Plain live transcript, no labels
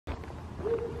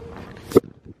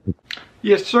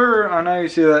Yes, sir. I know you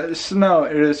see that. Snow.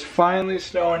 It is finally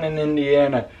snowing in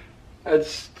Indiana.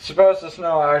 It's supposed to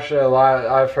snow actually a lot.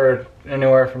 I've heard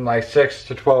anywhere from like 6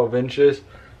 to 12 inches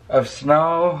of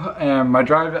snow. And my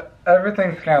drive,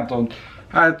 everything's canceled.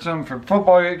 I had some for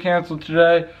football get canceled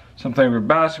today. Something for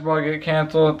basketball get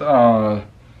canceled.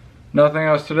 Nothing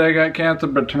else today got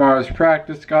canceled, but tomorrow's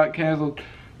practice got canceled.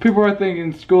 People are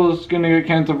thinking school is going to get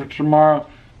canceled for tomorrow.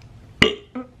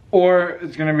 Or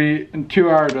it's going to be a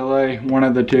 2-hour delay, one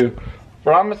of the two.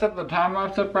 But I'm going to set the time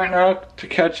lapse up right now to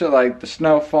catch it, like the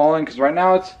snow falling. Because right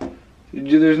now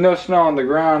there's no snow on the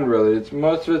ground really.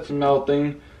 Most of it's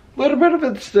melting. A little bit of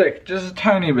it's thick, just a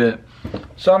tiny bit.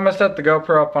 So I'm going to set the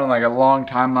GoPro up on like a long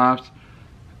time lapse.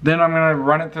 Then I'm going to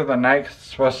run it through the night because it's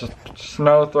supposed to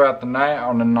snow throughout the night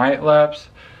on a night lapse.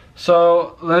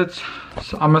 So I'm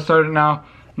going to start it now.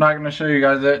 I'm not going to show you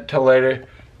guys it till later.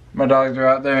 My dogs are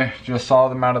out there. Just saw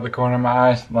them out of the corner of my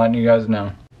eyes, letting you guys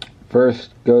know.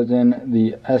 First goes in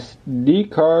the SD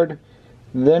card,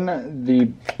 then the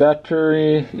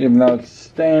battery, even though it's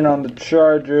staying on the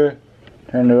charger.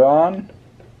 Turn it on.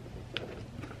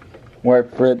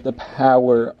 Wait for it to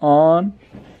power on.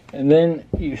 And then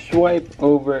you swipe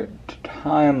over to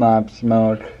time-lapse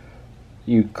mode.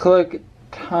 You click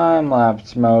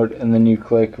time-lapse mode and then you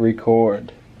click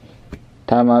record.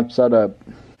 Time-lapse setup.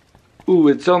 Ooh,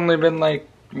 it's only been like,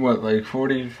 what, like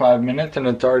 45 minutes and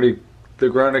it's already, the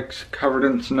ground is covered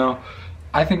in snow.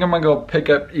 I think I'm gonna go pick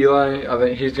up Eli. I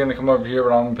think he's gonna come over here,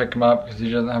 but I'm gonna pick him up because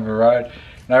he doesn't have a ride.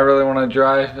 And I really wanna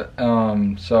drive,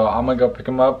 so I'm gonna go pick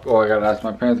him up. Or I gotta ask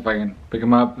my parents if I can pick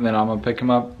him up, and then I'm gonna pick him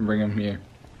up and bring him here.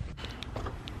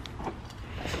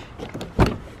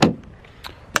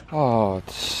 Oh,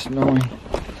 it's snowing.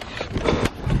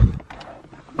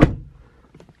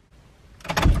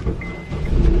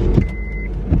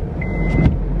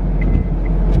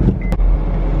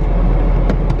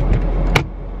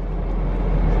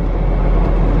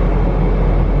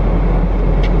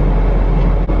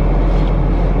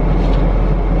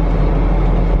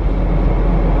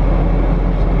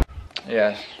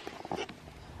 Yes.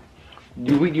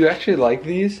 Do you actually like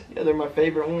these? Yeah, they're my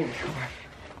favorite ones.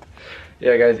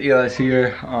 Yeah, guys, Eli's here.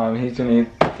 He's gonna eat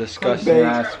disgusting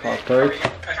ass Pop-Tarts.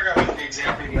 I forgot what the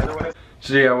example the other was.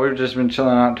 So yeah, we've just been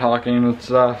chilling out talking and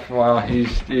stuff while he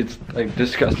eats like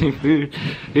disgusting food.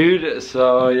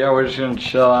 So yeah, we're just gonna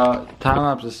chill out. Time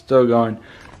lapse is still going.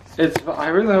 I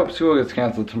really hope school gets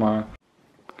canceled tomorrow.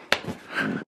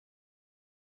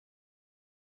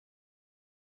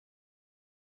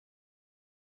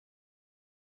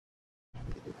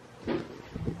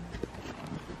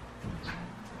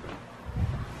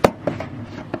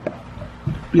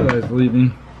 Eli's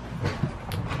leaving.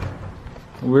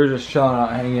 We're just chilling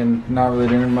out, hanging, not really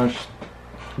doing much.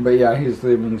 But yeah, he's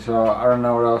leaving, so I don't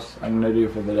know what else I'm gonna do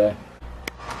for the day.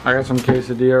 I got some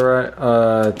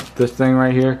quesadilla this thing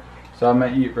right here. So I'm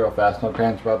gonna eat real fast. My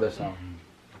parents brought this home.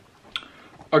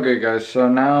 Okay guys, so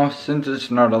now since it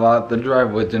snowed a lot, the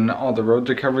driveway and all the roads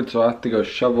are covered, so I have to go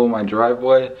shovel my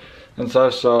driveway and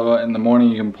stuff. So in the morning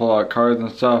you can pull out cars and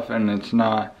stuff, and it's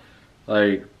not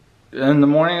like, in the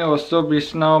morning it will still be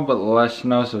snow, but less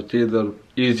snow, so it's either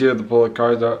easier to pull the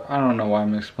cars out. I don't know why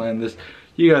I'm explaining this.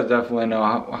 You guys definitely know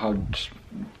how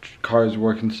cars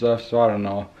work and stuff, so I don't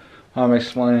know how I'm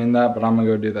explaining that, but I'm gonna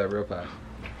go do that real fast.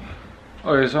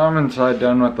 Okay, so I'm inside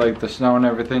done with like the snow and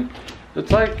everything.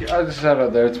 It's like, I just said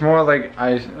out there, it's more like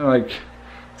ice, like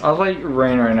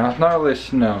rain right now. It's not really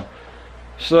snow.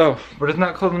 So, but it's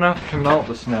not cold enough to melt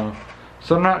the snow.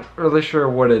 So I'm not really sure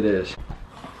what it is.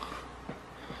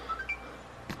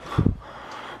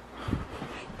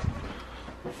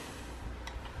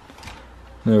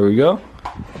 There we go.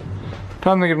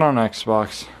 Time to get on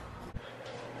Xbox.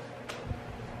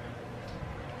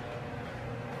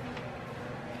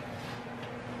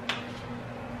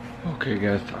 Okay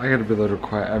guys, I gotta be a little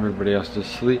quiet. Everybody else is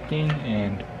sleeping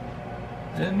and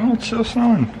no, it's still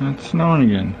snowing. It's snowing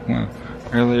again. Well,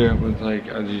 earlier it was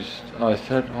like, I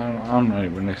said, I'm not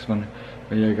even explaining.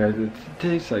 But yeah guys, it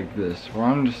tastes like this, where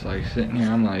I'm just like sitting here,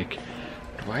 I'm like,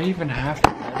 do I even have to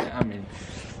edit? I mean,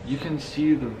 you can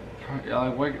see the,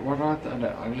 like, what do I have to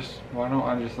edit? Why don't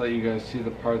I just let you guys see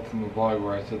the parts in the vlog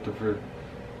where I sit there for,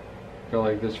 go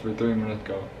like this for 3 minutes,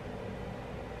 go.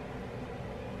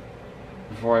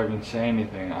 Before I even say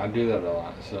anything. I do that a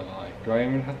lot, so like, do I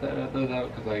even have to edit those out?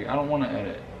 Because like, I don't want to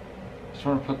edit. I just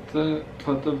want to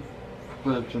put the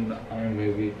clips in the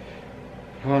iMovie,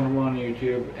 put them on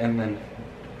YouTube, and then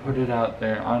put it out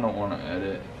there. I don't want to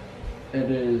edit. It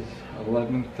is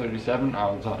 11:37. I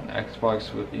was on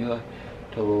Xbox with Eli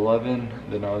till 11.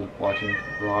 Then I was watching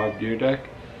Rob Dyrdek.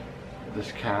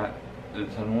 This cat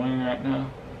is annoying right now.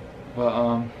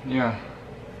 But yeah.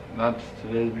 that's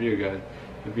today's video, guys.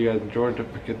 If you guys enjoyed,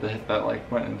 don't forget to hit that like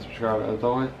button and subscribe as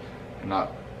always. And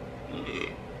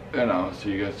I'll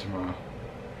see you guys tomorrow.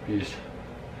 Peace.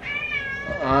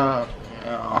 Yeah.